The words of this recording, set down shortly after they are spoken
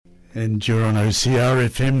And you're on OCR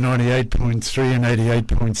FM 98.3 and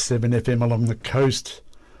 88.7 FM along the coast,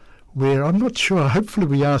 where I'm not sure, hopefully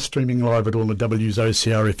we are streaming live at all the W's,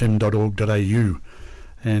 ocrfm.org.au.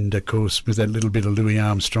 And, of course, with that little bit of Louis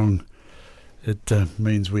Armstrong, it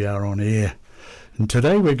means we are on air. And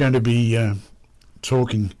today we're going to be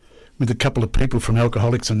talking with a couple of people from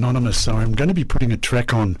Alcoholics Anonymous, so I'm going to be putting a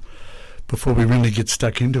track on before we really get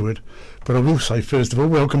stuck into it. But I will say, first of all,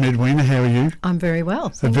 welcome, Edwina. How are you? I'm very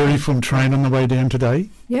well. A very full train on the way down today?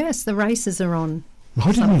 Yes, the races are on.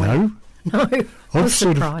 I didn't know. No, I was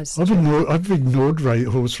surprised. I've ignored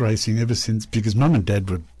horse racing ever since, because Mum and Dad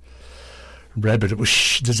were rabid. It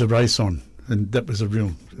was, there's a race on, and that was a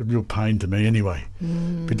real pain to me anyway.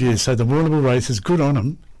 But yeah, so the Warrnambool races, good on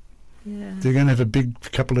them. Yeah. They're going to have a big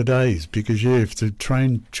couple of days, because, yeah, if the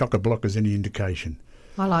train chock-a-block is any indication.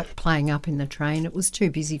 I like playing up in the train. It was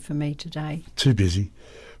too busy for me today. Too busy.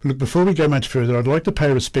 Look, before we go much further, I'd like to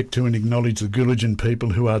pay respect to and acknowledge the Gulidjan people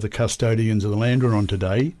who are the custodians of the land we're on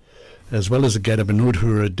today, as well as the Gadabanud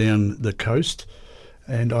who are down the coast.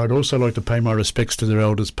 And I'd also like to pay my respects to their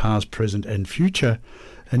elders past, present and future.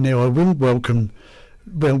 And now I will welcome,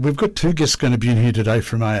 well, we've got two guests going to be in here today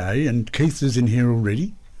from AA, and Keith is in here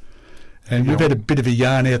already. And we've had a bit of a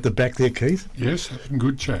yarn out the back there, Keith. Yes, having a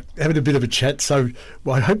good chat. Having a bit of a chat. So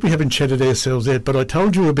I hope we haven't chatted ourselves out, but I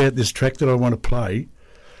told you about this track that I want to play.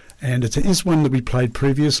 And it is one that we played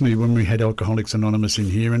previously when we had Alcoholics Anonymous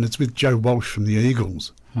in here, and it's with Joe Walsh from the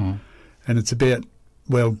Eagles. And it's about,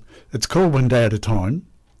 well, it's called One Day at a Time,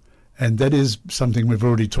 and that is something we've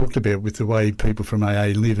already talked about with the way people from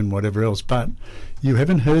AA live and whatever else. But you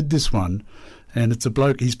haven't heard this one, and it's a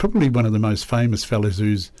bloke, he's probably one of the most famous fellas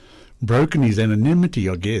who's broken his anonymity,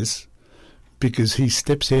 I guess, because he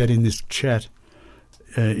steps out in this chat,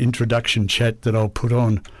 introduction chat that I'll put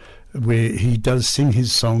on, where he does sing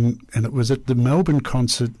his song, and it was at the Melbourne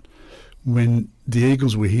concert when the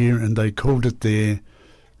Eagles were here, and they called it their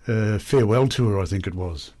farewell tour, I think it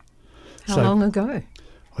was. How long ago?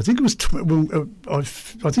 I think it was.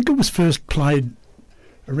 I think it was first played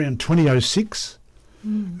around 2006.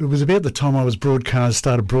 It was about the time I was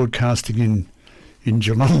started broadcasting in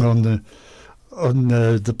Geelong on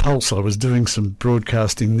the Pulse. I was doing some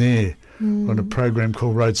broadcasting there on a program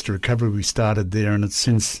called Roads to Recovery. We started there, and it's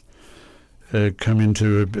since got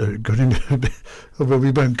into well,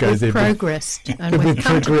 we won't go there. Progressed, and we've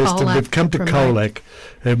progressed, and we've come to Colac,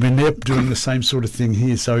 and we're now doing the same sort of thing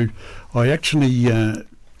here. So I actually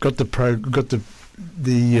got the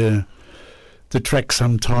track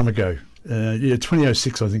some time ago.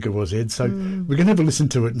 2006, I think it was, Ed. So we're going to have a listen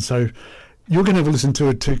to it, and so you're going to have a listen to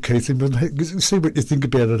it too, Keith, and we'll see what you think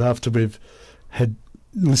about it after we've had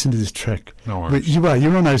listened to this track. No worries. You're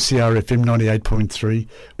on OCR FM 98.3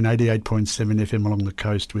 and 88.7 FM along the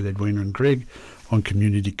coast with Edwina and Greg on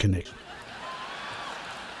Community Connect.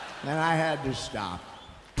 And I had to stop.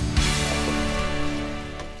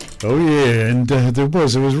 Oh yeah, and there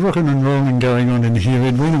was rocking and rolling going on in here.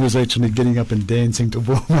 Edwina was actually getting up and dancing to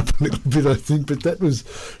warm up a little bit, I think, but that was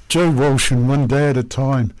Joe Walsh and One Day at a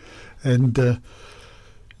Time. And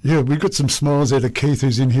yeah, we got some smiles out of Keith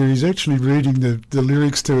who's in here. He's actually reading the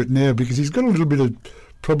lyrics to it now because he's got a little bit of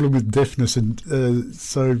problem with deafness, and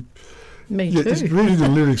so Me too. He's reading the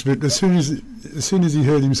lyrics, but as soon as he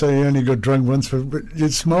heard him say he only got drunk once, you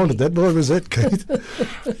smiled at that. Why was that, Keith?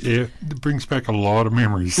 Yeah, it brings back a lot of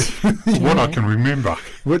memories. What I can remember.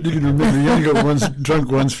 What you can remember? He only got drunk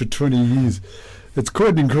once for 20 years. It's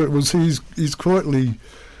quite incredible. So he's quietly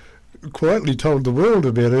told the world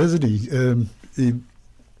about it, hasn't he?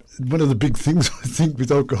 One of the big things, I think,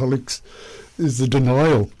 with alcoholics is the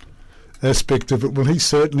denial aspect of it. Well, he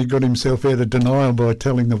certainly got himself out of denial by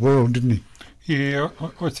telling the world, didn't he? Yeah,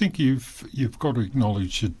 I think you've got to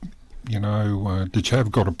acknowledge that, that you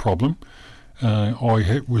have got a problem.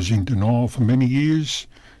 I was in denial for many years.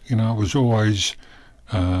 It was always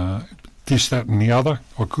this, that and the other.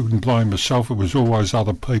 I couldn't blame myself. It was always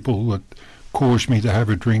other people that caused me to have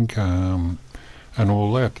a drink and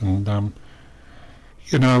all that. And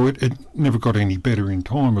it never got any better in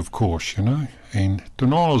time, of course, and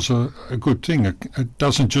denial is a good thing. It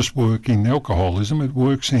doesn't just work in alcoholism, it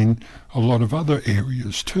works in a lot of other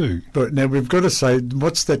areas too. But now we've got to say,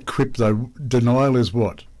 what's that quip though? Denial is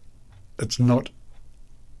what?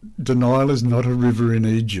 Denial is not a river in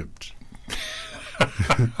Egypt.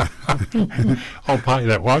 I'll pay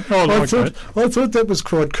that one. I thought that was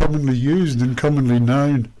quite commonly used and commonly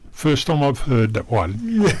known. First time I've heard that one.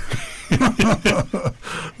 Yeah.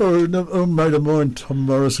 A mate of mine, Tom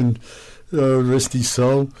Morrison, rest his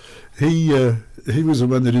soul, he was the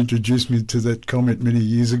one that introduced me to that comment many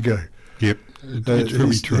years ago. Yep, it's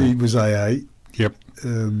very true. He was AA. Yep.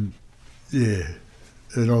 Yeah,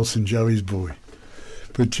 at Olsen Joey's boy.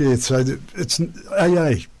 But yeah, so it's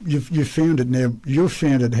AA. You've found it now. You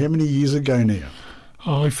found it how many years ago now?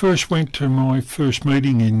 I first went to my first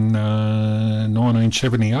meeting in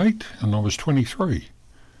 1978, and I was 23.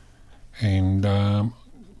 And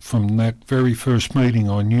from that very first meeting,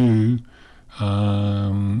 I knew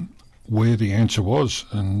where the answer was.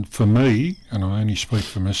 And for me, and I only speak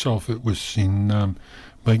for myself, it was in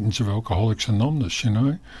meetings of Alcoholics Anonymous.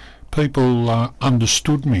 People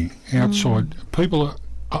understood me outside. People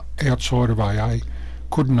outside of AA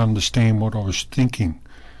couldn't understand what I was thinking.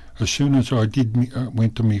 As soon as I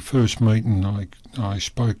went to my first meeting, I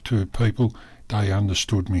spoke to people. They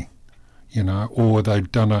understood me, or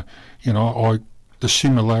they'd done the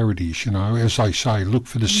similarities. As they say, look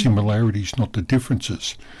for the similarities, not the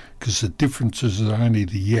differences, because the differences are only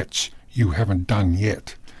the yets you haven't done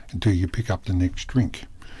yet until you pick up the next drink.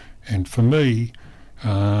 And for me,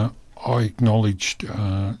 I acknowledged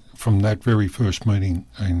from that very first meeting,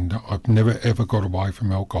 and I've never ever got away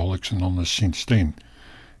from Alcoholics Anonymous since then.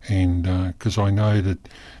 And because I know that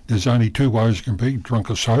there's only two ways you can be, drunk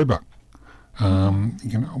or sober.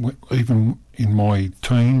 Even in my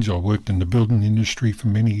teens, I worked in the building industry for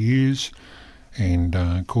many years, and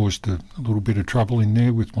caused a little bit of trouble in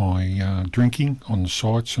there with my drinking on the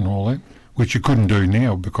sites and all that, which you couldn't do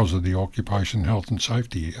now because of the occupation, health and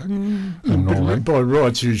safety and all that. By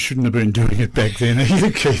rights, you shouldn't have been doing it back then either,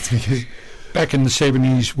 Keith. Back in the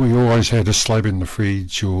 70s, we always had a slab in the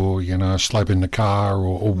fridge or, a slab in the car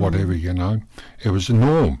or whatever, It was a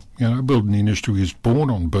norm. Building industry was born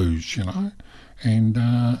on booze, and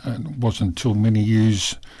it wasn't until many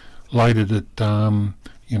years later that,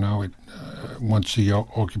 once the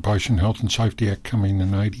Occupation Health and Safety Act came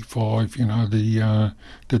in 85,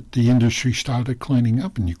 that the industry started cleaning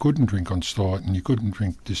up and you couldn't drink on site and you couldn't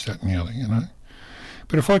drink this, that and the other,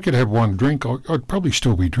 But if I could have one drink, I'd probably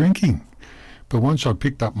still be drinking. But once I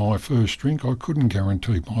picked up my first drink, I couldn't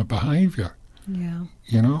guarantee my behaviour. Yeah.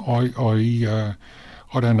 I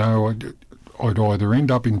don't know, I'd either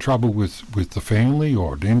end up in trouble with the family,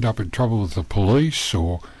 or I'd end up in trouble with the police,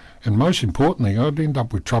 and most importantly, I'd end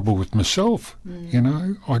up with trouble with myself.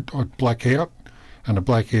 I'd black out, and a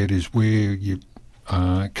blackout is where you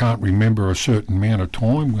can't remember a certain amount of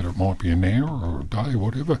time, whether it might be an hour or a day or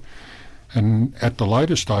whatever. And at the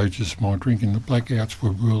later stages of my drinking, the blackouts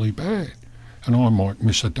were really bad. And I might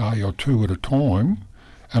miss a day or two at a time,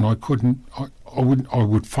 and I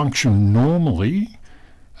would function normally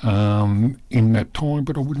in that time,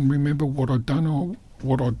 but I wouldn't remember what I'd done or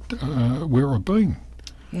where I'd been.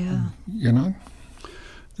 Yeah.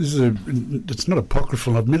 It's not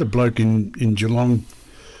apocryphal. I've met a bloke in Geelong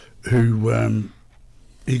who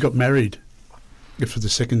he got married for the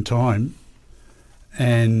second time,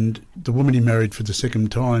 and the woman he married for the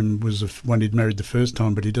second time was one he'd married the first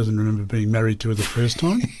time, but he doesn't remember being married to her the first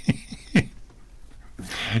time.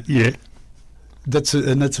 Yeah, that's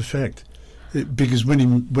a fact. Because when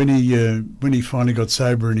he finally got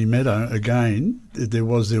sober and he met her again, there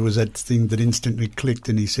was that thing that instantly clicked,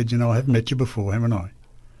 and he said, "I have met you before, haven't I?"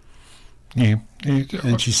 Yeah.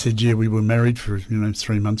 And she said, "Yeah, we were married for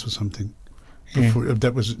 3 months or something." Before, Yeah.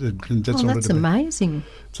 That's amazing.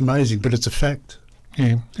 It's amazing, but it's a fact.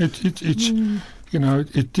 Yeah, it's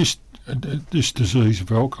this disease of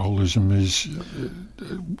alcoholism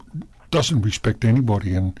doesn't respect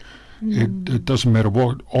anybody, and it doesn't matter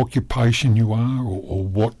what occupation you are or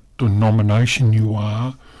what denomination you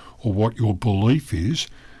are or what your belief is.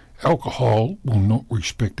 Alcohol will not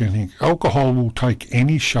respect anything. Alcohol will take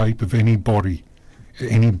any shape of any body,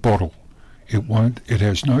 any bottle. It won't. It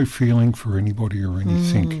has no feeling for anybody or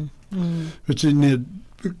anything. But in there,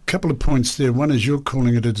 a couple of points there. One is you're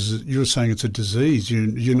calling it you're saying it's a disease.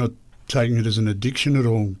 You're not taking it as an addiction at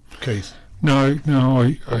all, Keith. No.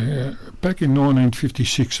 Back in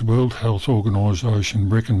 1956, the World Health Organisation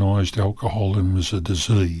recognised alcoholism as a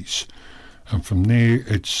disease, and from there,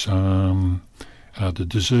 it's the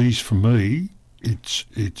disease for me. It's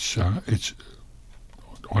I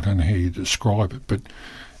don't know how you describe it, but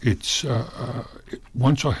it's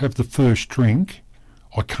once I have the first drink,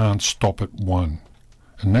 I can't stop at one,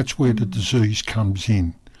 and that's where the disease comes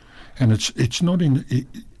in. And it's not in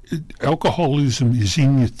alcoholism is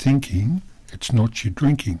in your thinking. It's not your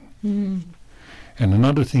drinking. And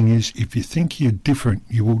another thing is, if you think you're different,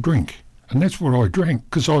 you will drink. And that's what I drank,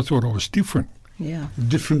 because I thought I was different. Yeah.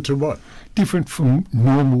 Different to what? Different from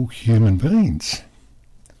normal human beings.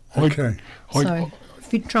 Okay. So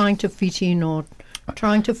trying to fit in or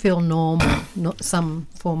trying to feel normal, not some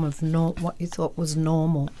form of what you thought was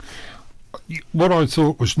normal. what I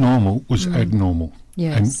thought was normal was abnormal.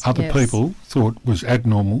 Yes, and other yes. people thought was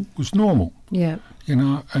abnormal was normal. Yeah. You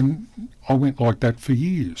know, and I went like that for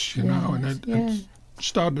years, you know, and it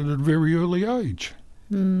started at a very early age,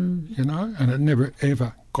 you know, and it never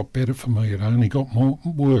ever got better for me. It only got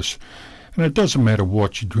worse. And it doesn't matter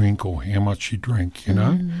what you drink or how much you drink, you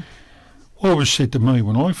know. What was said to me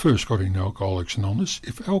when I first got into Alcoholics Anonymous,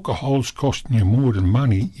 if alcohol's costing you more than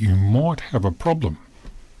money, you might have a problem.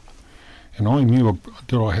 And I knew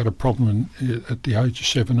that I had a problem at the age of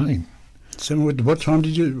 17. So what time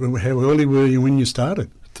did you, how early were you when you started?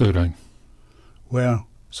 13. Wow.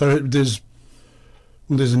 So there's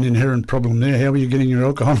an inherent problem there. How were you getting your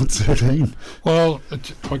alcohol at 13? Well,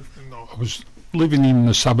 I was living in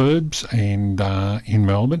the suburbs and in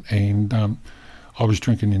Melbourne, and I was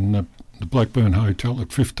drinking in the Blackburn Hotel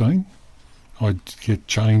at 15. I'd get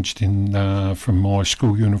changed from my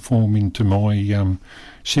school uniform into my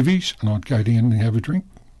civvies, and I'd go down and have a drink.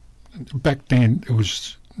 Back then, it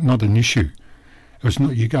was not an issue. It was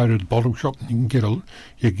not. You go to the bottle shop and you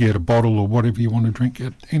can get a bottle or whatever you want to drink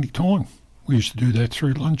at any time. We used to do that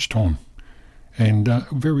through lunchtime, and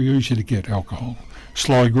very easy to get alcohol.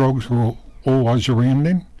 Sly grogs were always around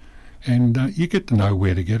then, and you get to know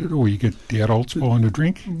where to get it, or you get the adults buying a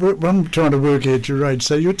drink. I'm trying to work out your age.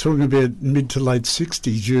 So you're talking about mid to late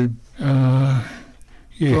 60s. You,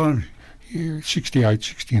 yeah, 68,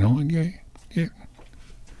 69, yeah.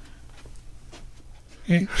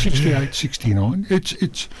 Yeah, 68, 69.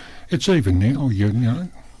 It's even now, you know.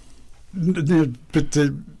 But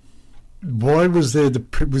why was there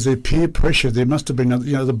was there peer pressure? There must have been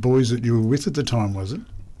the boys that you were with at the time, was it?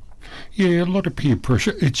 Yeah, a lot of peer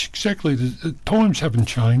pressure. It's exactly the times haven't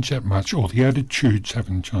changed that much, or the attitudes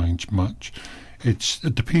haven't changed much. It's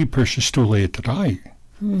the peer pressure's still there today.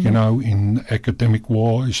 You know, in academic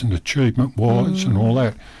wise and achievement wise and all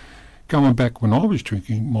that. Going back when I was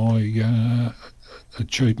drinking, my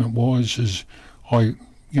achievement wise is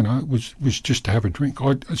was just to have a drink.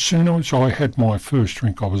 As soon as I had my first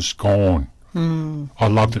drink, I was gone. I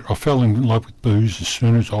loved it. I fell in love with booze as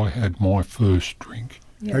soon as I had my first drink.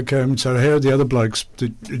 Yeah. Okay, so how are the other blokes?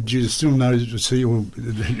 Did you still see or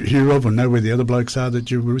hear of or know where the other blokes are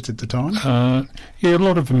that you were with at the time? Yeah, a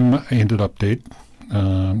lot of them ended up dead,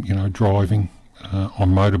 driving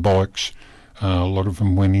on motorbikes. A lot of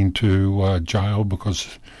them went into jail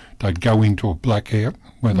because they'd go into a blackout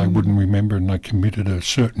where they wouldn't remember and they committed a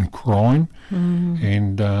certain crime.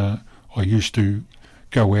 And I used to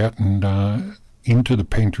go out and into the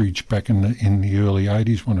Pentridge back in the early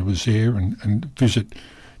 80s when I was there and visit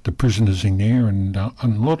the prisoners in there, and a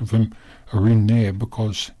lot of them are in there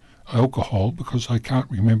because they can't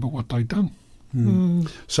remember what they'd done.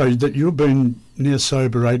 So that you've been now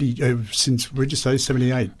sober 80 since, would you say,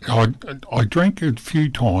 78? I drank a few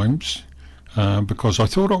times because I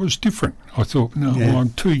thought I was different. I thought, well,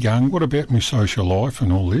 I'm too young. What about my social life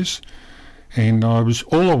and all this? And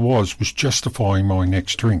all I was justifying my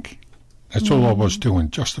next drink. That's all I was doing,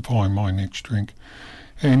 justifying my next drink.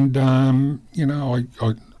 And,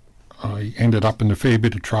 I ended up in a fair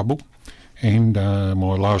bit of trouble. And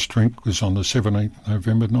my last drink was on the 17th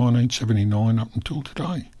November 1979 up until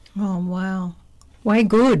today. Oh, wow. Way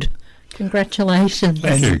good. Congratulations.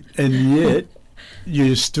 Thank you. And yet,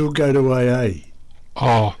 you still go to AA.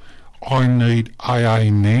 Oh, I need AA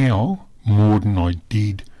now more than I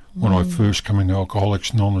did when I first came into Alcoholics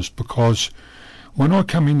Anonymous, because when I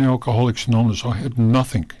came into Alcoholics Anonymous, I had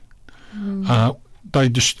nothing.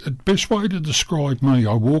 The best way to describe me,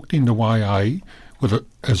 I walked into AA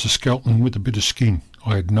as a skeleton with a bit of skin.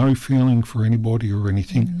 I had no feeling for anybody or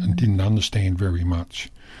anything and didn't understand very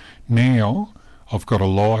much. Now, I've got a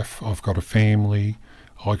life, I've got a family,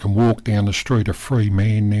 I can walk down the street a free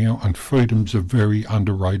man now, and freedom's a very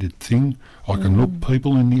underrated thing. I can look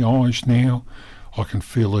people in the eyes now, I can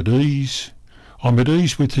feel at ease. I'm at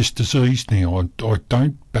ease with this disease now. I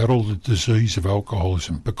don't battle the disease of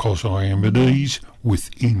alcoholism because I am at ease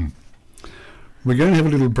within. We're going to have a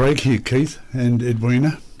little break here, Keith and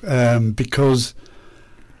Edwina, because,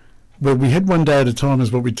 we had one day at a time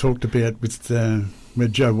is what we talked about with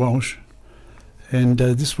Joe Walsh, and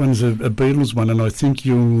this one's a Beatles one, and I think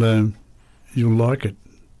you'll like it.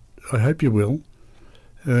 I hope you will.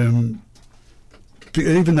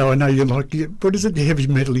 Even though I know you like, what is it, heavy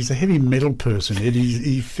metal? He's a heavy metal person, Ed.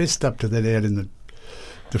 He fessed up to that out in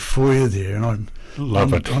the foyer there, and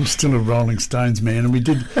I'm still a Rolling Stones man, and we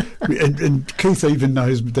did, and Keith even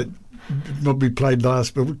knows that what we played a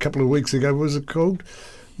couple of weeks ago, what was it called?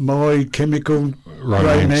 My Chemical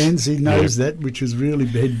Romance. He knows that, which is really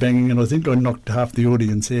head banging, and I think I knocked half the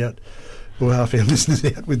audience out or half our listeners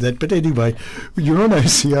out with that. But anyway, you're on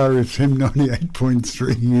OCR FM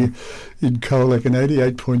 98.3 here in Colac and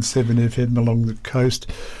 88.7 FM along the coast.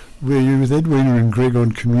 We're with Edwina and Greg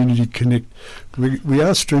on Community Connect. We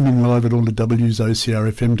are streaming live at all the W's,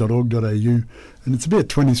 ocrfm.org.au, and it's about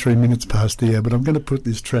 23 minutes past the hour, but I'm going to put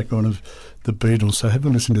this track on of the Beatles, so have a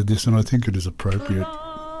listen to this, and I think it is appropriate.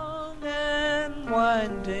 Long and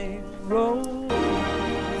winding road.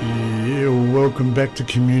 Yeah, well, welcome back to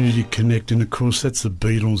Community Connect, and of course that's the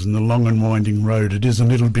Beatles and the Long and Winding Road. It is a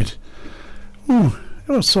little bit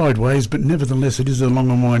sideways, but nevertheless it is a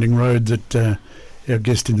long and winding road that our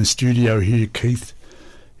guest in the studio here, Keith,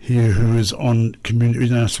 here, who is on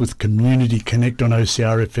with us with Community Connect on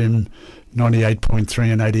OCR FM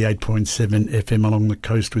 98.3 and 88.7 FM along the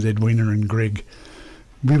coast with Edwina and Greg.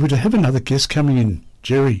 We were to have another guest coming in,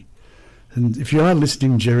 Jerry. And if you are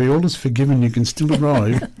listening, Jerry, all is forgiven. You can still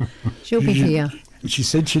arrive. She'll be here. She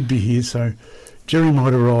said she'd be here, so Jerry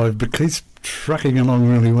might arrive, but Keith's trucking along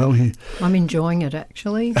really well here. I'm enjoying it,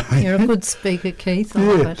 actually. You're a good speaker, Keith. I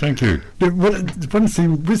Yeah. love it. Thank you. But one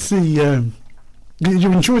thing with the...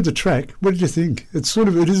 you enjoyed the track. What did you think? It's a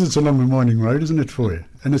long and winding road, isn't it, for you?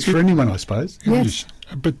 And it's for anyone, I suppose. It Yes. is,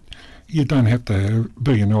 but you don't have to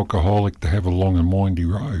be an alcoholic to have a long and windy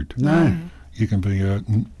road. No. You can be a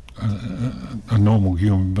normal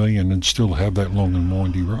human being and still have that long and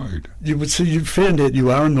windy road. You would see. You found out you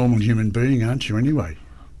are a normal human being, aren't you? Anyway,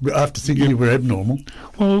 after thinking you were abnormal.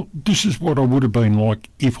 Well, this is what I would have been like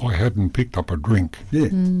if I hadn't picked up a drink. Yeah.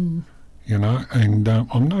 You know, and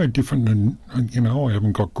I'm no different than, I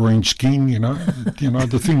haven't got green skin,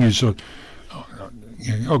 the thing is, I've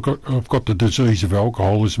got the disease of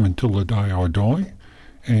alcoholism until the day I die,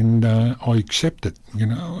 and I accept it,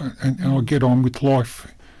 and I get on with life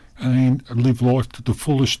and live life to the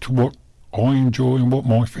fullest to what I enjoy and what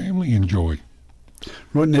my family enjoy.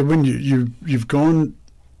 Right now, when you've gone,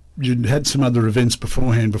 you had some other events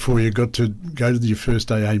beforehand before you got to go to your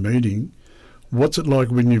first AA meeting. What's it like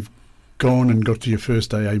when you've gone and got to your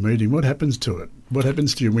first AA meeting? What happens to it? What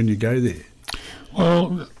happens to you when you go there?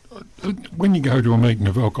 Well, when you go to a meeting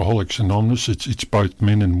of Alcoholics Anonymous, it's both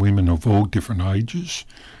men and women of all different ages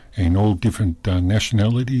and all different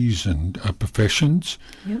nationalities and professions.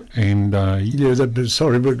 Yep. And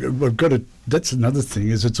we've got to. That's another thing,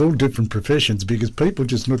 is it's all different professions, because people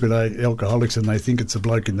just look at alcoholics and they think it's a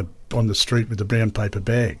bloke on the street with a brown paper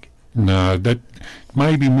bag. no, that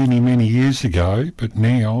maybe many, many years ago, but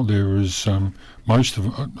now there is a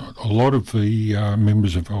lot of the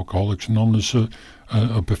members of Alcoholics Anonymous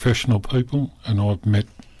are professional people, and I've met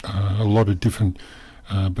a lot of different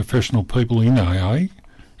professional people in AA.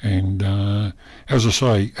 And as I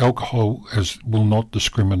say, alcohol will not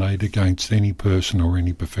discriminate against any person or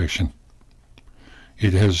any profession.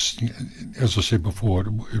 It has, as I said before,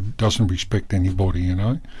 it doesn't respect anybody,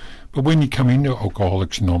 But when you come into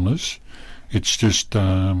Alcoholics Anonymous, it's just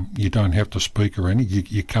you don't have to speak or anything.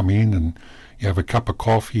 You come in and you have a cup of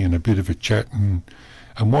coffee and a bit of a chat. And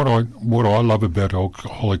what I love about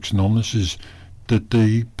Alcoholics Anonymous is that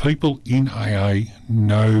the people in AA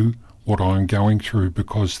know what I'm going through,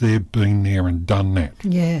 because they've been there and done that.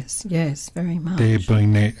 Yes, very much. They've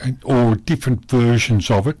been there, or different versions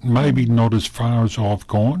of it, maybe not as far as I've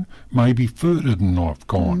gone, maybe further than I've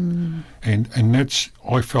gone. And that's,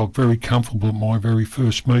 I felt very comfortable at my very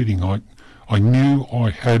first meeting. I knew I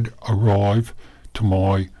had arrived to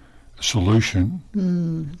my solution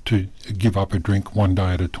to give up a drink one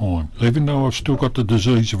day at a time. Even though I've still got the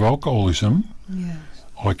disease of alcoholism, Yes.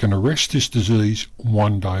 I can arrest this disease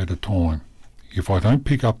one day at a time if I don't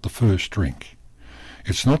pick up the first drink.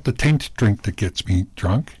 It's not the 10th drink that gets me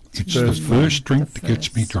drunk, it's the first drink that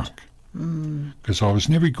gets me drunk. Because I was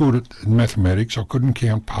never good at mathematics, I couldn't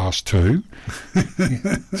count past 2.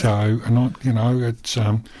 So,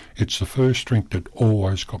 it's the first drink that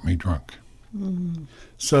always got me drunk.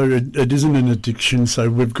 So it isn't an addiction. So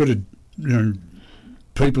we've got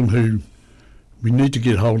people who we need to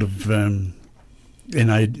get hold of.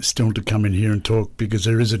 NA still to come in here and talk, because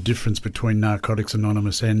there is a difference between Narcotics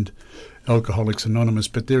Anonymous and Alcoholics Anonymous,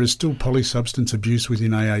 but there is still polysubstance abuse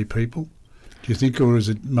within AA people. Do you think, or is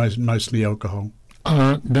it mostly alcohol?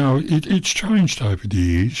 No, it's changed over the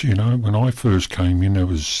years. When I first came in, there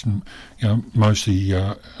was mostly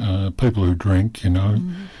people who drank.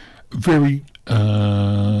 Very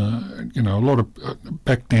a lot of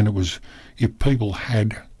back then it was, if people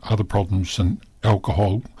had other problems than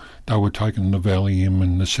alcohol, they were taking the Valium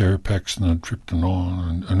and the Seropax and the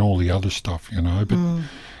Tryptanol and all the other stuff,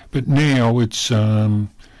 But now it's,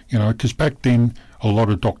 because back then a lot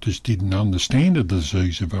of doctors didn't understand the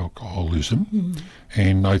disease of alcoholism,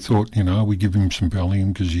 and they thought, we give him some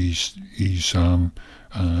Valium because he's a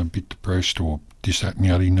bit depressed or this, that and the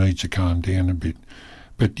other, he needs to calm down a bit.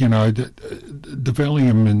 But, the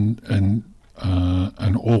Valium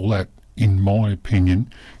and all that, in my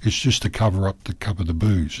opinion, is just to cover the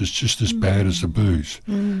booze. It's just as bad as the booze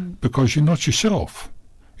because you're not yourself.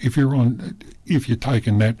 If you're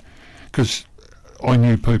taking that, because I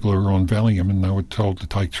knew people who were on Valium and they were told to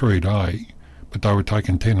take 3 a day, but they were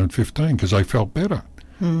taking 10 and 15 because they felt better.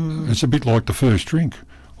 It's a bit like the first drink.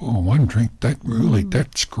 Oh, one drink,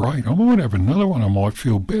 that's great. I might have another one, I might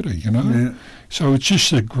feel better, Yeah. So it's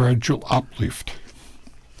just a gradual uplift.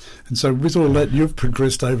 And so with all that, you've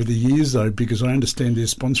progressed over the years, though, because I understand there's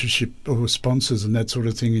sponsorship or sponsors and that sort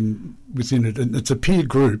of thing within it. And it's a peer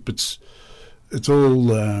group. It's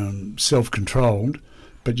all self-controlled,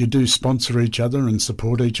 but you do sponsor each other and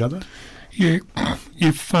support each other? Yeah.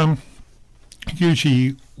 If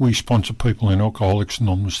usually we sponsor people in Alcoholics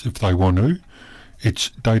Anonymous if they want to.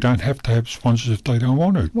 They don't have to have sponsors if they don't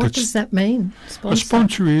want to. What does that mean? A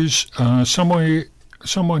sponsor is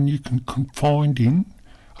someone you can confide in,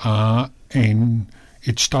 and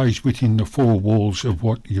it stays within the 4 walls of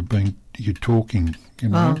what you're talking.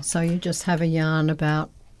 Oh, so you just have a yarn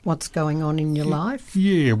about what's going on in your life?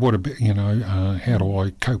 Yeah. What about how do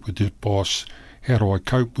I cope with this boss? How do I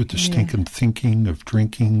cope with the stinking thinking of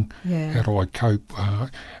drinking? Yeah. How do I cope?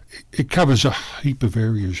 It covers a heap of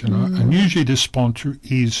areas, and usually the sponsor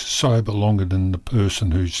is sober longer than the person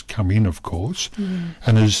who's come in, of course,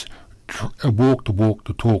 and has walked the walk,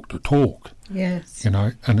 to talk the talk. Yes.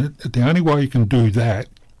 And the only way you can do that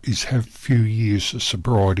is have a few years of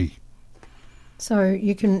sobriety. So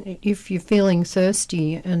you can, if you're feeling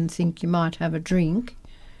thirsty and think you might have a drink,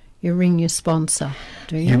 you ring your sponsor,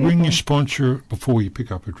 do you? You ring your sponsor before you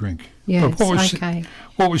pick up a drink. Yes, okay.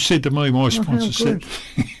 What was said to me, my sponsor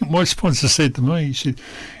said to me, he said,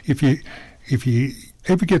 if you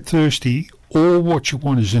ever get thirsty, all what you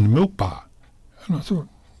want is in a milk bar. And I thought,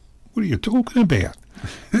 what are you talking about?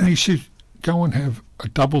 And he said, go and have a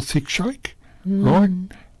double thick shake, right?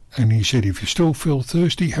 And he said, if you still feel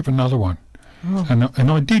thirsty, have another one. Oh.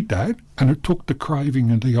 And I did that, and it took the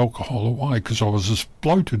craving and the alcohol away because I was as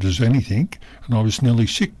bloated as anything, and I was nearly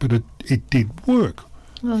sick, but it did work.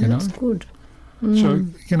 Oh, that's good. So,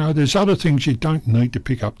 there's other things you don't need to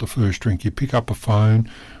pick up the first drink. You pick up a phone.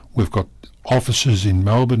 We've got offices in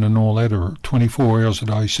Melbourne and all that are 24 hours a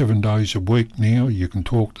day, 7 days a week now. You can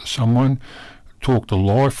talk to someone. Talk to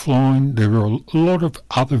Lifeline. There are a lot of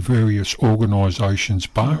other various organisations,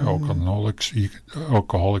 bar Alcoholics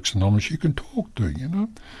Anonymous, you can talk to,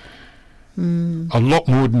 A lot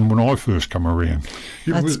more than when I first come around.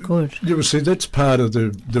 That's good. You will see, that's part of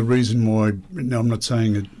the reason why, no, I'm not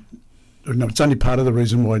saying it, no, it's only part of the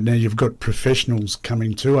reason why now you've got professionals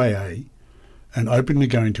coming to AA and openly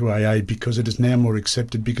going to AA because it is now more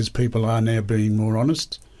accepted because people are now being more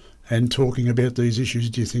honest and talking about these issues,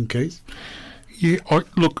 do you think, Keith? Yeah, I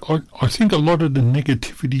think a lot of the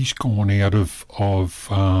negativity's gone out of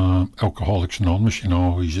Alcoholics Anonymous.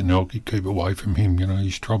 He's an alkie, keep away from him.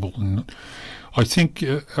 He's trouble. And I think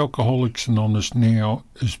Alcoholics Anonymous now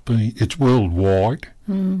it's worldwide.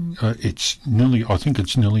 I think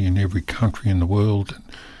it's nearly in every country in the world,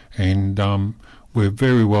 and we're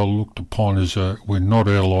very well looked upon as we're not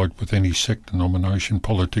allied with any sect, denomination,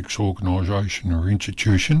 politics, organisation, or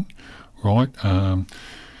institution, right?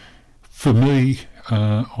 For me,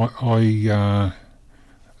 I've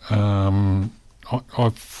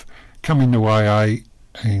come into AA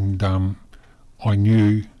and I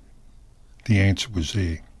knew the answer was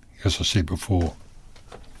there, as I said before.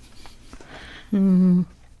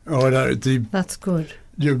 That's good.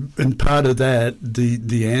 And part of that,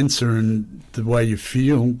 the answer and the way you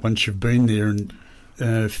feel once you've been there and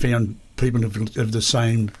found people of the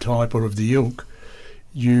same type or of the ilk,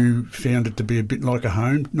 you found it to be a bit like a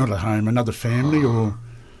home, not a home, another family, or?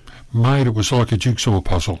 Mate, it was like a jigsaw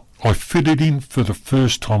puzzle. I fitted in for the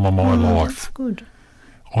first time in my life. That's good.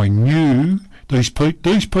 I knew, these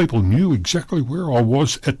people knew exactly where I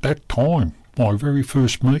was at that time, my very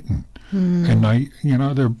first meeting. And they,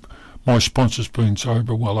 my sponsor's been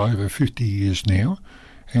sober well over 50 years now.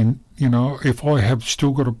 And, if I have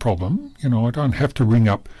still got a problem, I don't have to ring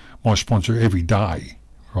up my sponsor every day,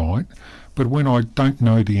 right? But when I don't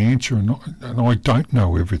know the answer and I don't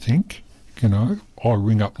know everything, I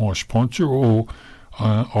ring up my sponsor or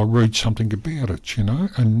I read something about it,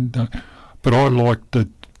 and but I like to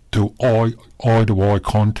eye-to-eye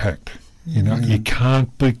contact, You know, you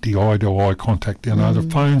can't beat the eye-to-eye contact. You know, the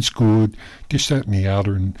phone's good, this, that and the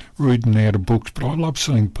other, and reading out of books. But I love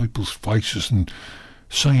seeing people's faces and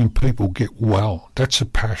seeing people get well. That's a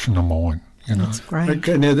passion of mine, you know. That's great.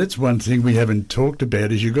 Okay, now that's one thing we haven't talked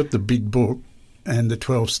about is you've got the big book and the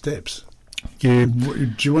 12 steps. Yeah.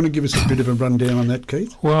 Do you want to give us a bit of a rundown on that,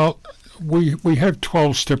 Keith? Well, we have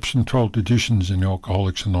 12 steps and 12 traditions in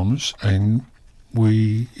Alcoholics Anonymous, and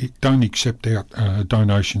we don't accept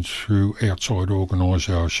donations through outside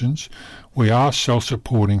organisations. We are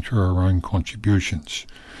self-supporting through our own contributions,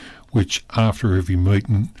 which after every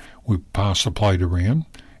meeting we pass the plate around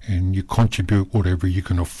and you contribute whatever you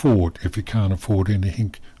can afford. If you can't afford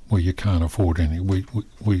anything, well, you can't afford any. We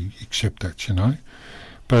accept that, you know.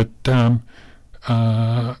 But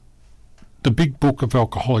the big book of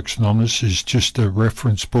Alcoholics Anonymous is just a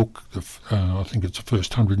reference book. I think it's the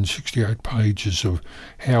first 168 pages of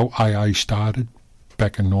how AA started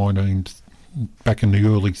back in the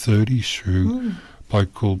early 30s through a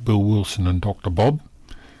bloke called Bill Wilson and Dr. Bob,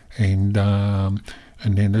 and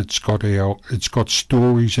then it's got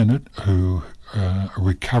stories in it who are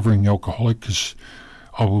recovering alcoholic, because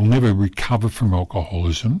I will never recover from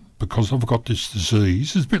alcoholism because I've got this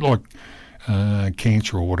disease. It's a bit like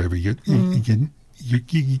cancer or whatever. You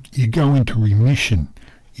go into remission.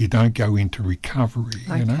 You don't go into recovery.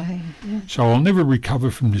 Okay, you know. yeah. So I'll never recover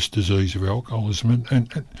from this disease of alcoholism.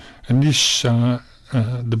 And this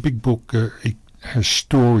the big book it has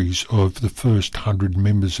stories of the first 100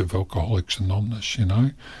 members of Alcoholics Anonymous, you know,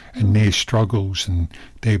 and their struggles and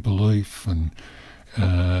their belief and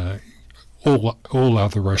all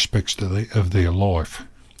other aspects of their life.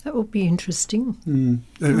 That would be interesting. And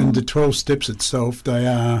the 12 steps itself, they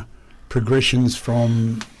are progressions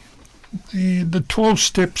from... The 12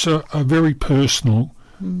 steps are very personal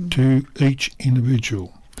to each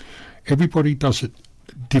individual. Everybody does it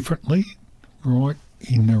differently, right,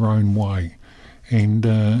 in their own way. And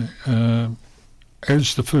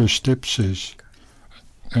as the first step says,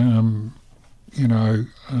 you know...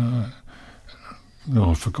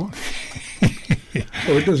 I forgot.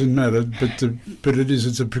 Well, it doesn't matter, but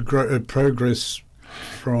it's a progress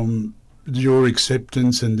from your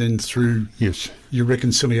acceptance and then through your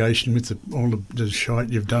reconciliation with all of the shite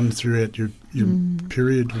you've done throughout your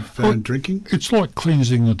period of drinking. It's like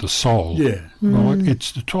cleansing of the soul. Yeah. Right?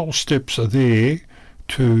 It's the 12 steps are there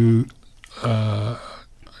to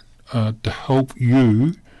help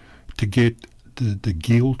you to get the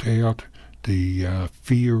guilt out, the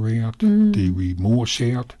fear out, the remorse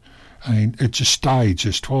out. And it's a stage.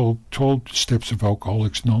 There's 12 steps of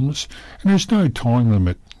Alcoholics Anonymous, and there's no time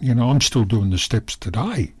limit. You know, I'm still doing the steps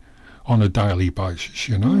today on a daily basis,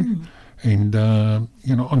 you know. And,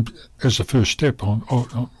 you know, as a first step,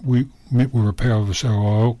 we met with a powerless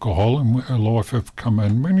alcohol and our life have become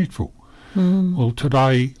unmanageable. Well,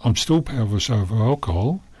 today I'm still powerless over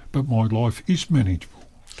alcohol, but my life is manageable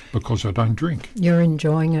because I don't drink. You're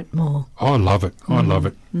enjoying it more. I love it. I love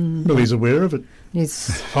it. Well, he's aware of it.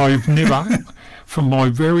 Yes. I've never, from my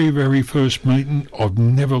very, very first meeting, I've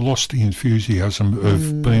never lost the enthusiasm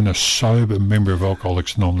of being a sober member of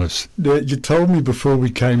Alcoholics Anonymous. Now, you told me before we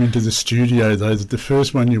came into the studio, though, that the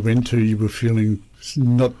first one you went to, you were feeling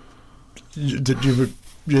not... That you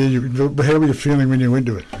were... how were you feeling when you went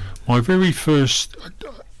to it? My very first...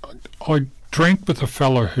 I drank with a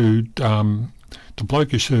fellow who... the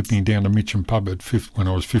bloke who served me down to Mitcham Pub when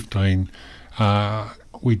I was 15...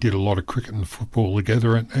 we did a lot of cricket and football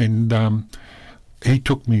together, and he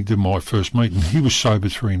took me to my first meeting. He was sober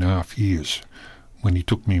 3.5 years when he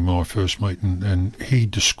took me to my first meeting, and he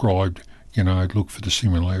described, you know, look for the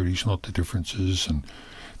similarities, not the differences, and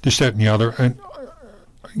this, that, and the other. And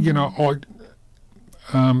you know,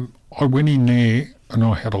 I went in there, and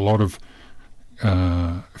I had a lot of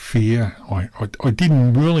fear. I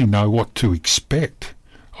didn't really know what to expect.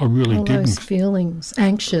 I really all didn't. Those feelings,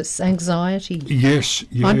 anxious, anxiety. Yes,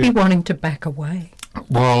 yeah. I'd be wanting to back away.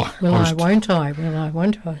 Well, won't I?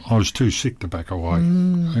 I was too sick to back away,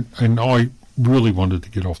 and I really wanted to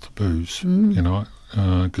get off the booze, you know,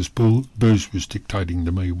 because booze was dictating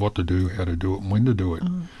to me what to do, how to do it, and when to do it.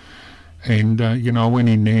 And you know, I went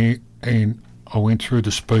in there and I went through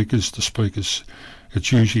the speakers.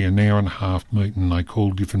 It's usually an hour and a half meeting. They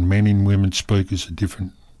call different men and women speakers at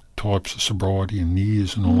different types of sobriety and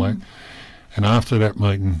years and all that. And after that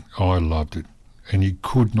meeting, I loved it. And you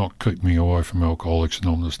could not keep me away from Alcoholics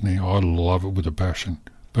Anonymous now. I love it with a passion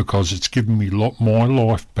because it's given me my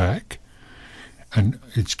life back, and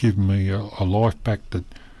it's given me a life back that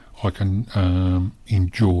I can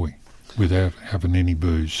enjoy without having any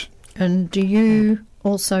booze. And do you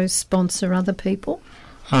also sponsor other people?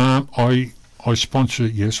 I I sponsor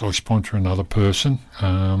another person.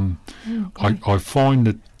 I find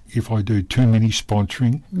that if I do too many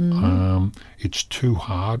sponsoring, it's too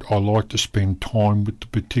hard. I like to spend time with the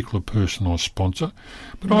particular person I sponsor,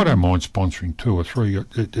 but I don't mind sponsoring 2 or 3.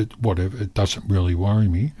 Whatever, it doesn't really worry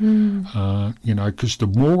me. Because the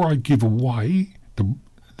more I give away,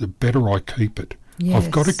 the better I keep it. Yes.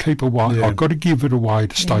 I've got to keep away. Yeah. I've got to give it away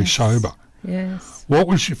to stay sober. Yes. What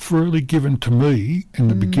was freely given to me in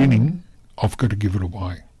the beginning, I've got to give it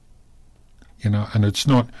away. And it's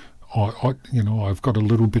not. I've got a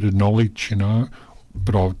little bit of knowledge,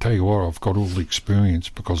 but I'll tell you what, I've got all the experience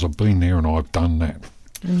because I've been there and I've done that.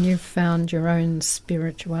 And you've found your own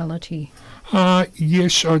spirituality.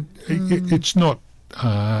 Yes, it's not.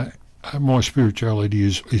 My spirituality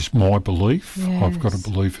is my belief. Yes. I've got a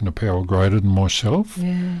belief in a power greater than myself.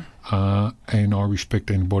 Yeah. And I respect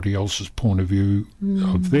anybody else's point of view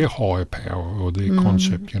of their higher power or their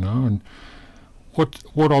concept, And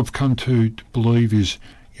what I've come to believe is,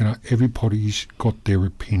 everybody's got their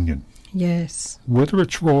opinion. Yes. Whether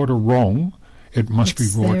it's right or wrong, it must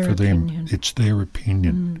It's be right their for them. opinion. It's their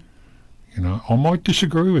opinion. I might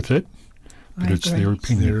disagree with it, but I it's agree. their It's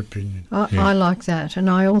opinion. their opinion. I like that, and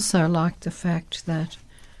I also like the fact that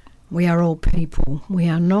we are all people. We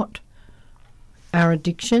are not our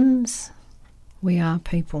addictions. We are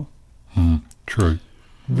people. True.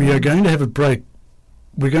 We are going to have a break.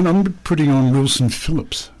 I'm putting on Wilson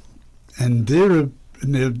Phillips, and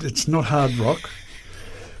it's not hard rock.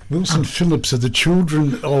 Wilson Phillips are the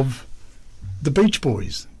children of the Beach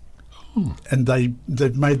Boys, and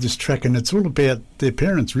they've made this track, and it's all about their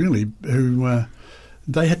parents really, who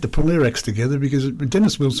they had to pull their acts together because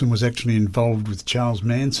Dennis Wilson was actually involved with Charles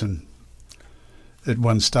Manson at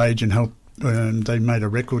one stage and helped. They made a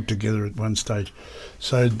record together at one stage.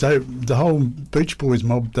 So the whole Beach Boys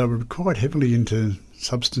mob, they were quite heavily into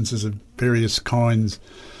substances of various kinds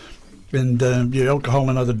and alcohol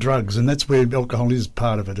and other drugs, and that's where alcohol is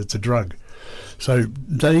part of it. It's a drug. So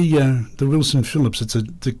the Wilson Phillips,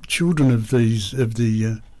 the children of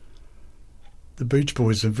the Beach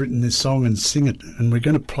Boys have written this song and sing it, and we're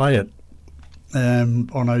going to play it on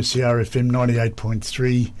OCR FM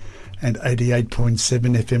 98.3 and 88.7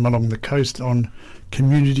 FM along the coast on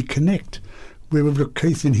Community Connect, where we've got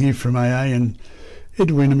Keith in here from AA and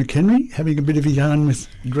Edwina McHenry having a bit of a yarn with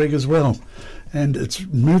Greg as well. And it's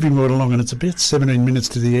moving right along, and it's about 17 minutes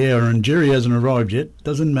to the hour, and Jerry hasn't arrived yet.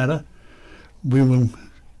 Doesn't matter. We will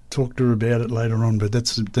talk to her about it later on, but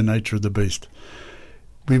that's the nature of the beast.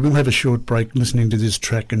 We will have a short break listening to this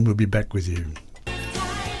track, and we'll be back with you.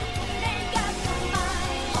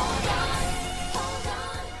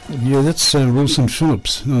 Yeah, that's Wilson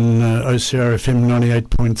Phillips on OCR FM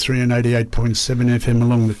 98.3 and 88.7 FM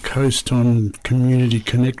along the coast on Community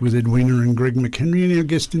Connect with Edwina and Greg McHenry. And our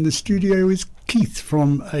guest in the studio is Keith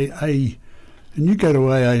from AA. And you go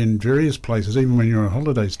to AA in various places, even when you're on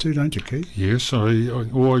holidays too, don't you, Keith? Yes, I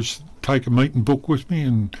always take a meeting book with me,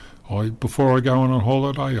 and before I go on a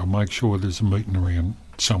holiday, I make sure there's a meeting around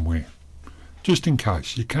somewhere, just in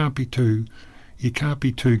case. You can't be too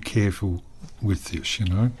careful with this,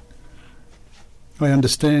 I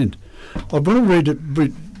understand. I want to read it,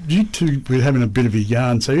 but you two were having a bit of a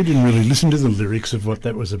yarn, so you didn't really listen to the lyrics of what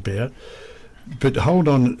that was about. But hold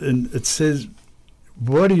on, and it says,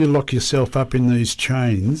 why do you lock yourself up in these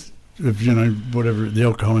chains of, whatever, the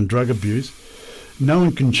alcohol and drug abuse? No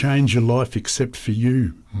one can change your life except for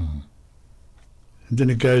you. And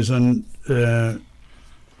then it goes on,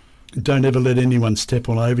 don't ever let anyone step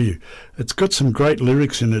all over you. It's got some great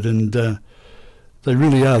lyrics in it, and they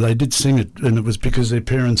really are. They did sing it, and it was because their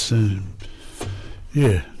parents, they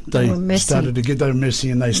started to get, they were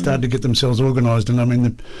messy, and they started to get themselves organised, and I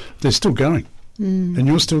mean, they're still going. And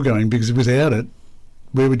you're still going, because without it,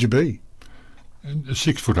 where would you be?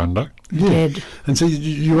 6 foot under. Yeah. Dead. And so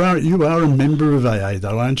you are a member of AA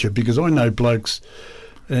though, aren't you? Because I know blokes,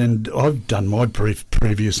 and I've done my brief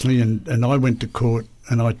previously, and I went to court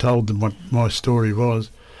and I told them what my story was,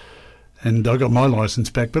 and I got my licence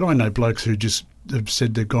back. But I know blokes who just have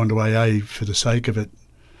said they've gone to AA for the sake of it,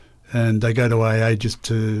 and they go to AA just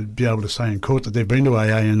to be able to say in court that they've been to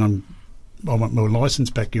AA, and I want my licence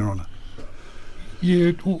back, Your Honour.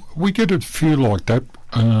 Yeah, we get a few like that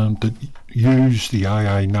that use the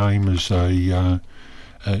AA name as a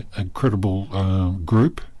credible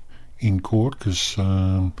group in court, because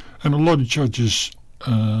and a lot of judges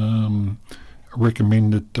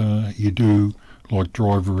recommend that you do like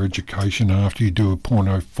driver education after you do a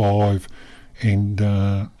 .05 and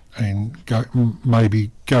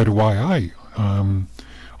maybe go to AA.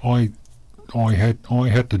 I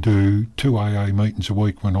had to do 2 AA meetings a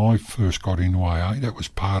week when I first got into AA. That was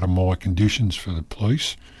part of my conditions for the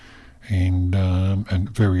police, and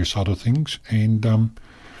various other things. And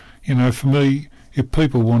for me, if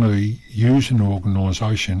people want to use an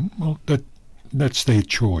organisation, well, that's their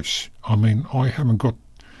choice. I mean, I haven't got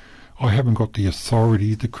the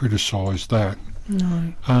authority to criticise that.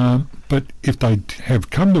 No. But if they have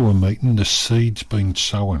come to a meeting, the seed's been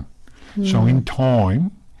sown. So in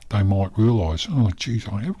time, they might realise, oh, geez,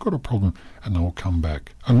 I have got a problem, and they'll come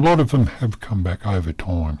back. And a lot of them have come back over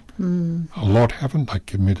time. A lot haven't. They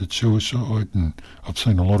committed suicide, and I've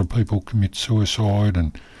seen a lot of people commit suicide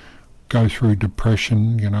and go through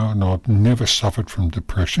depression, and I've never suffered from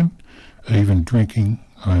depression, even drinking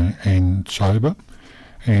and sober.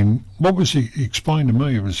 And what was explained to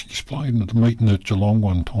me, it was explained at the meeting at Geelong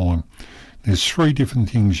one time, there's 3 different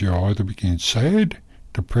things you either begin sad,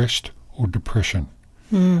 depressed, or depression.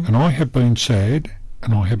 And I have been sad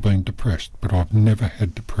and I have been depressed, but I've never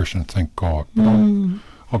had depression, thank God. But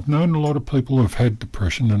I've known a lot of people who have had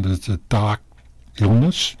depression, and it's a dark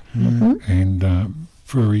illness, and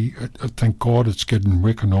thank God it's getting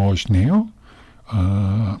recognised now,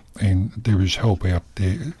 and there is help out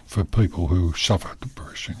there for people who suffer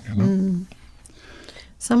depression.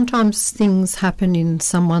 Sometimes things happen in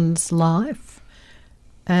someone's life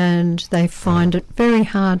and they find it very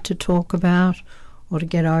hard to talk about or to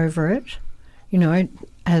get over it.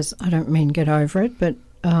 As I don't mean get over it, but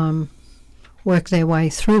work their way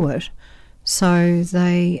through it. So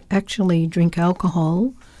they actually drink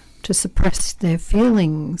alcohol to suppress their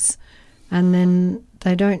feelings, and then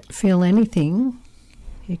they don't feel anything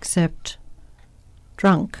except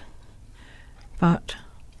drunk. But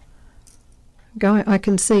I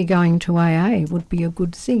can see going to AA would be a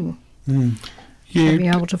good thing. Yeah. To be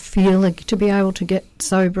able to feel, to be able to get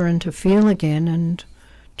sober and to feel again, and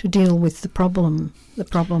to deal with the problem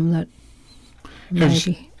that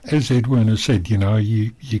maybe. As Edwin has said,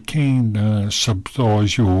 you can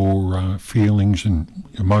subsidise your feelings and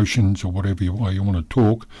emotions, or whatever way you want to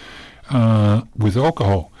talk, with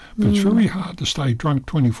alcohol. But it's very hard to stay drunk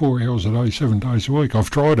 24 hours a day, 7 days a week. I've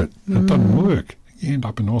tried it. It doesn't work. You end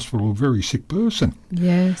up in hospital a very sick person.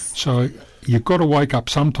 Yes. So you've got to wake up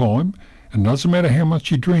sometime, and it doesn't matter how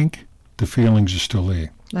much you drink, the feelings are still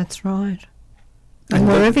there. That's right. And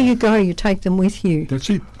wherever you go, you take them with you. That's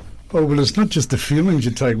it. Oh, well, it's not just the feelings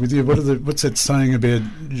you take with you. What's that saying about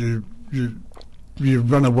you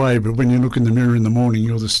run away, but when you look in the mirror in the morning,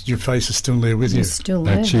 your face is still there with you. It's still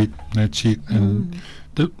there. That's it. And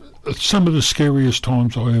some of the scariest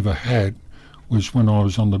times I ever had was when I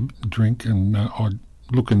was on the drink, and I'd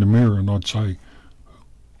look in the mirror and I'd say,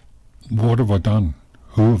 what have I done?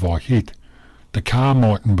 Who have I hit? The car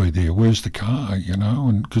mightn't be there. Where's the car?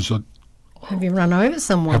 And because have you run over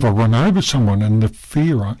someone? Have I run over someone? And the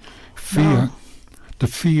fear, the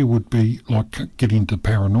fear would be like getting to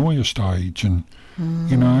paranoia stage. And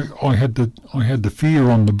I had the fear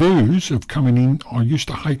on the booze of coming in. I used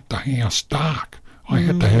to hate the house dark. I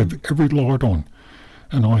had to have every light on,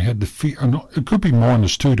 and I had the fear. And it could be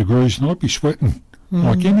 -2 degrees, and I'd be sweating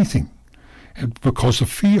like anything, because of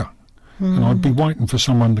fear. And I'd be waiting for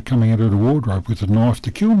someone to come out of the wardrobe with a knife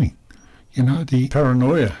to kill me. The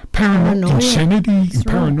Paranoia. Insanity, That's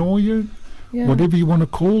paranoia, right. Yeah. whatever you want to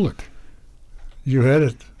call it. You had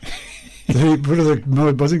it. I think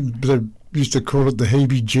they used to call it the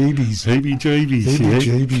heebie-jeebies. Heebie-jeebies,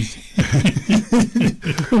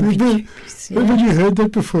 Have you heard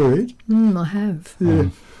that before, Ed? I have. Yeah.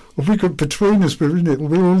 Well, we got between us, we're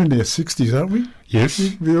all in our 60s, aren't we? Yes.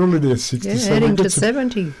 We're all in our 60s. Yeah, so heading to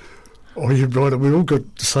 70. Oh, you're right. We all got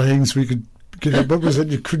sayings we could give it. What was it?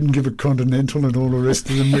 You couldn't give a continental, and all the rest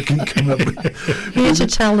of them we can come up with. Here to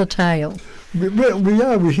tell the tale. Well,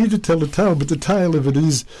 we're here to tell the tale, but the tale of it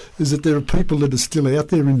is that there are people that are still out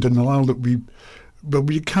there in denial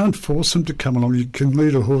but you can't force them to come along. You can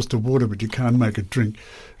lead a horse to water, but you can't make it drink.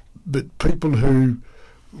 But people who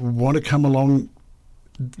want to come along,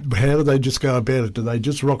 how do they just go about it? Do they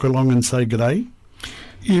just rock along and say g'day?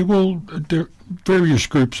 Yeah, well, there are various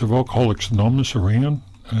groups of Alcoholics Anonymous around,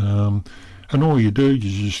 and all you do is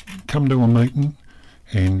just come to a meeting,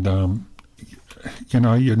 and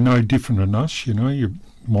you're no different than us. You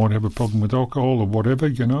might have a problem with alcohol or whatever.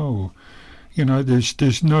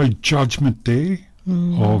 There's no judgment there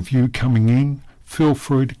of you coming in. Feel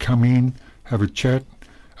free to come in, have a chat,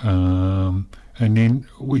 and then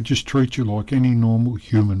we just treat you like any normal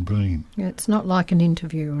human being. Yeah, it's not like an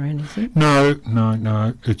interview or anything. No.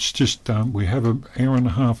 It's just we have an hour and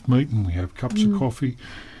a half meeting. We have cups of coffee.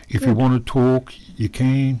 If you want to talk, you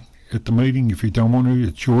can at the meeting. If you don't want to,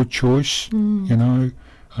 it's your choice.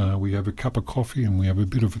 We have a cup of coffee and we have a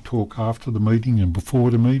bit of a talk after the meeting and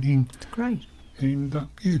before the meeting. It's great. And,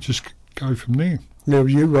 just go from there. Now,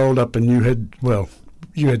 you rolled up and you had the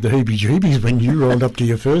heebie-jeebies when you rolled up to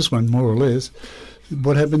your first one, more or less.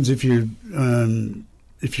 What happens if you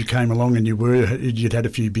came along and you'd had a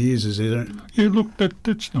few beers? Is there? Yeah, look,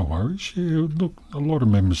 that's no worries. Yeah, look, a lot of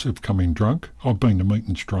members have come in drunk. I've been to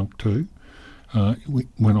meetings drunk too.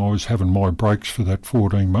 When I was having my breaks for that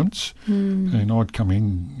 14 months, and I'd come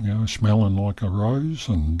in, smelling like a rose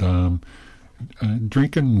and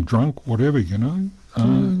drinking, drunk, whatever,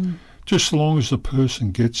 just as long as the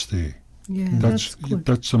person gets there. Yeah, that's good.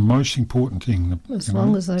 That's the most important thing. As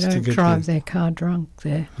long as they don't drive their car drunk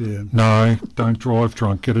there. Yeah. No, don't drive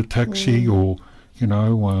drunk. Get a taxi or, get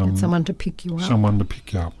someone to pick you up.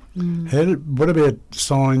 What about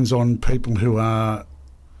signs on people who are,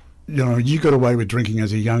 you got away with drinking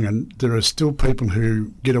as a young'un. There are still people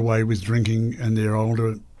who get away with drinking and they're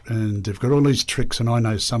older and they've got all these tricks, and I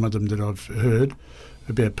know some of them that I've heard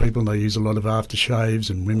about people. They use a lot of aftershaves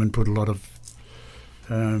and women put a lot of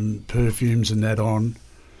perfumes and that on,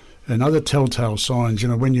 and other telltale signs.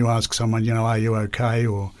 When you ask someone, are you okay,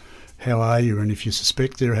 or how are you, and if you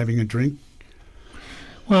suspect they're having a drink.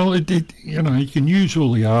 Well, you can use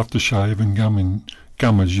all the aftershave and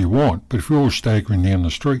gum as you want, but if you're all staggering down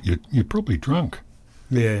the street, you're probably drunk.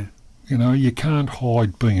 Yeah. You can't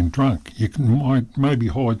hide being drunk. You might maybe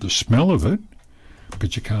hide the smell of it,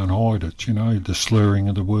 but you can't hide it. The slurring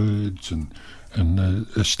of the words and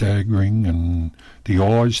the staggering and the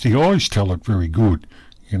eyes. The eyes tell it very good,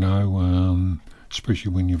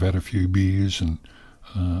 especially when you've had a few beers and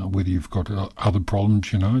whether you've got other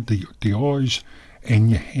problems, the eyes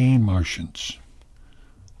and your hand motions.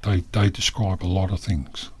 They describe a lot of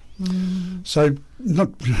things. So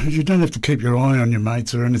you don't have to keep your eye on your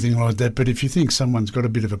mates or anything like that, but if you think someone's got a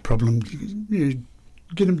bit of a problem, you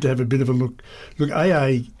get them to have a bit of a look. Look,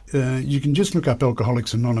 AA, you can just look up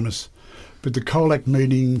Alcoholics Anonymous, but the Colac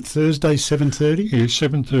meeting Thursday, 7:30? Yeah,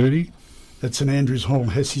 7:30. That's St Andrews Hall,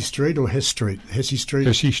 Hesse Street or Hesse Street? Hesse Street.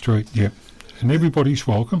 Hesse Street, yeah. And everybody's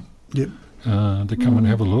welcome. Yep. To come and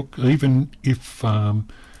have a look, even if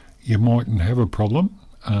you mightn't have a problem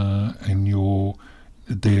and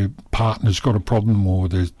their partner's got a problem or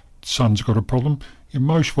their son's got a problem, you're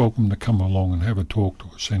most welcome to come along and have a talk to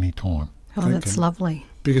us any time. Oh, that's lovely.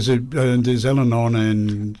 Because there's Al-Anon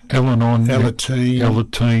and Alateen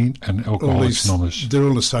and Alcoholics Anonymous. They're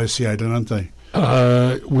all associated, aren't they?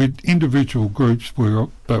 With individual groups,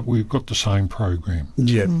 but we've got the same program.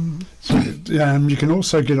 Yeah. So, you can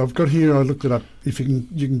also I've got here, I looked it up, if you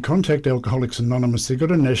can contact Alcoholics Anonymous. They've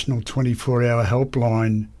got a national 24-hour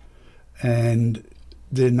helpline, and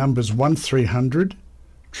their number's 1300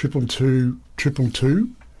 222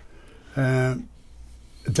 222.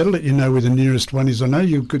 That'll let you know where the nearest one is. I know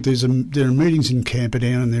there are meetings in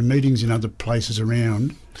Camperdown and there are meetings in other places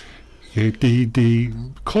around. Yeah, the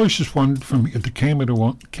closest one from the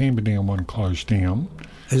Camperdown one closed down.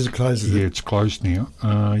 Is it closed? Yeah, it's closed now.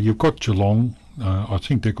 You've got Geelong. I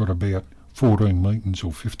think they've got about 14 meetings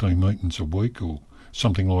or 15 meetings a week or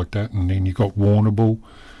something like that. And then you've got Warrnambool.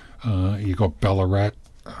 You've got Ballarat.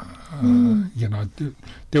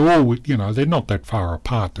 They're all, they're not that far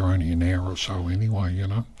apart. They're only an hour or so anyway,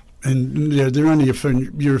 And they're only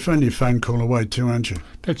you're only a phone call away too, aren't you?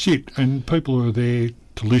 That's it. And people are there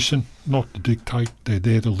to listen, not to dictate. They're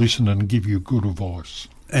there to listen and give you good advice.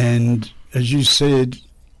 And as you said,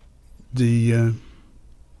 it's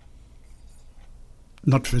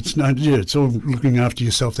all looking after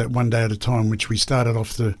yourself that one day at a time, which we started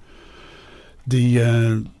off the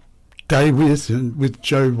day with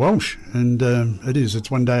Joe Walsh, and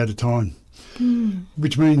it's one day at a time,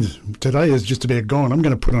 which means today is just about gone. I'm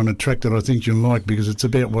going to put on a track that I think you'll like, because it's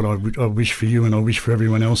about what I wish for you and I wish for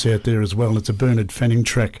everyone else out there as well. It's a Bernard Fanning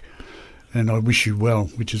track, and I Wish You Well,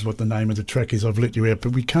 which is what the name of the track is. I've let you out,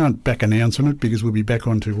 but we can't back announce on it because we'll be back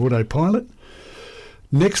onto autopilot.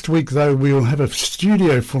 Next week, though, we'll have a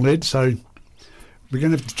studio full, Ed, so we're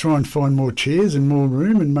going to have to try and find more chairs and more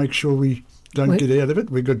room and make sure we don't get out of it.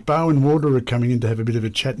 We've got Bo and Water coming in to have a bit of a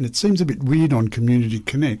chat, and it seems a bit weird on Community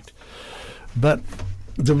Connect. But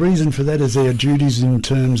the reason for that is our duties in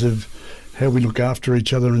terms of how we look after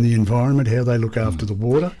each other and the environment, how they look after the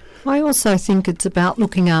water. I also think it's about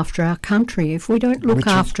looking after our country. If we don't look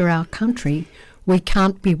after our country, we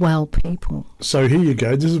can't be well people. So here you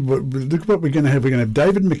go. Look what we're going to have. We're going to have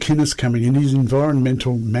David McInnes coming in. He's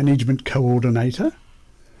Environmental Management Coordinator.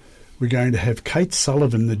 We're going to have Kate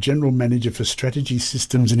Sullivan, the General Manager for Strategy,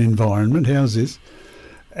 Systems and Environment. How's this?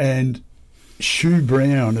 And Sue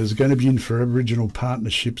Brown is going to be in for Aboriginal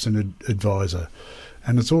Partnerships and Advisor.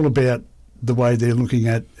 And it's all about the way they're looking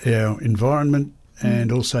at our environment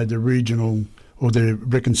and also the regional or the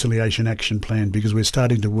Reconciliation Action Plan, because we're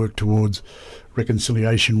starting to work towards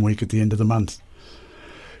Reconciliation Week at the end of the month.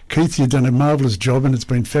 Keith, you've done a marvellous job, and it's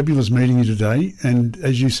been fabulous meeting you today. And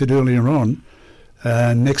as you said earlier on,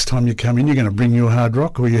 next time you come in, you're going to bring your hard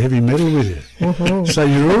rock or your heavy metal with you. Uh-huh. So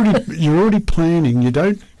you're already planning. You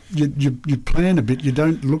plan a bit. You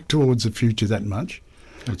don't look towards the future that much.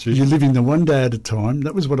 That's it. You're living the one day at a time.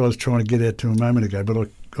 That was what I was trying to get out to a moment ago, but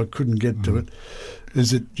I couldn't get to it.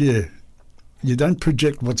 Is that you don't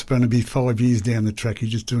project what's going to be 5 years down the track.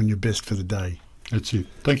 You're just doing your best for the day. That's it.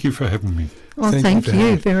 Thank you for having me. Well, thank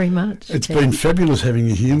you very much. It's been fabulous having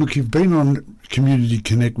you here. Look, you've been on Community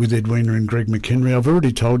Connect with Edwina and Greg McHenry. I've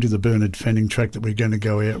already told you the Bernard Fanning track that we're going to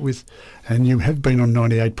go out with, and you have been on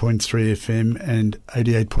 98.3 FM and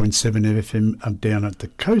 88.7 FM up down at the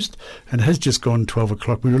coast, and it has just gone 12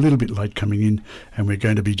 o'clock. We were a little bit late coming in, and we're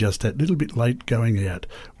going to be just that little bit late going out.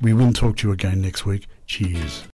 We will talk to you again next week. Cheers.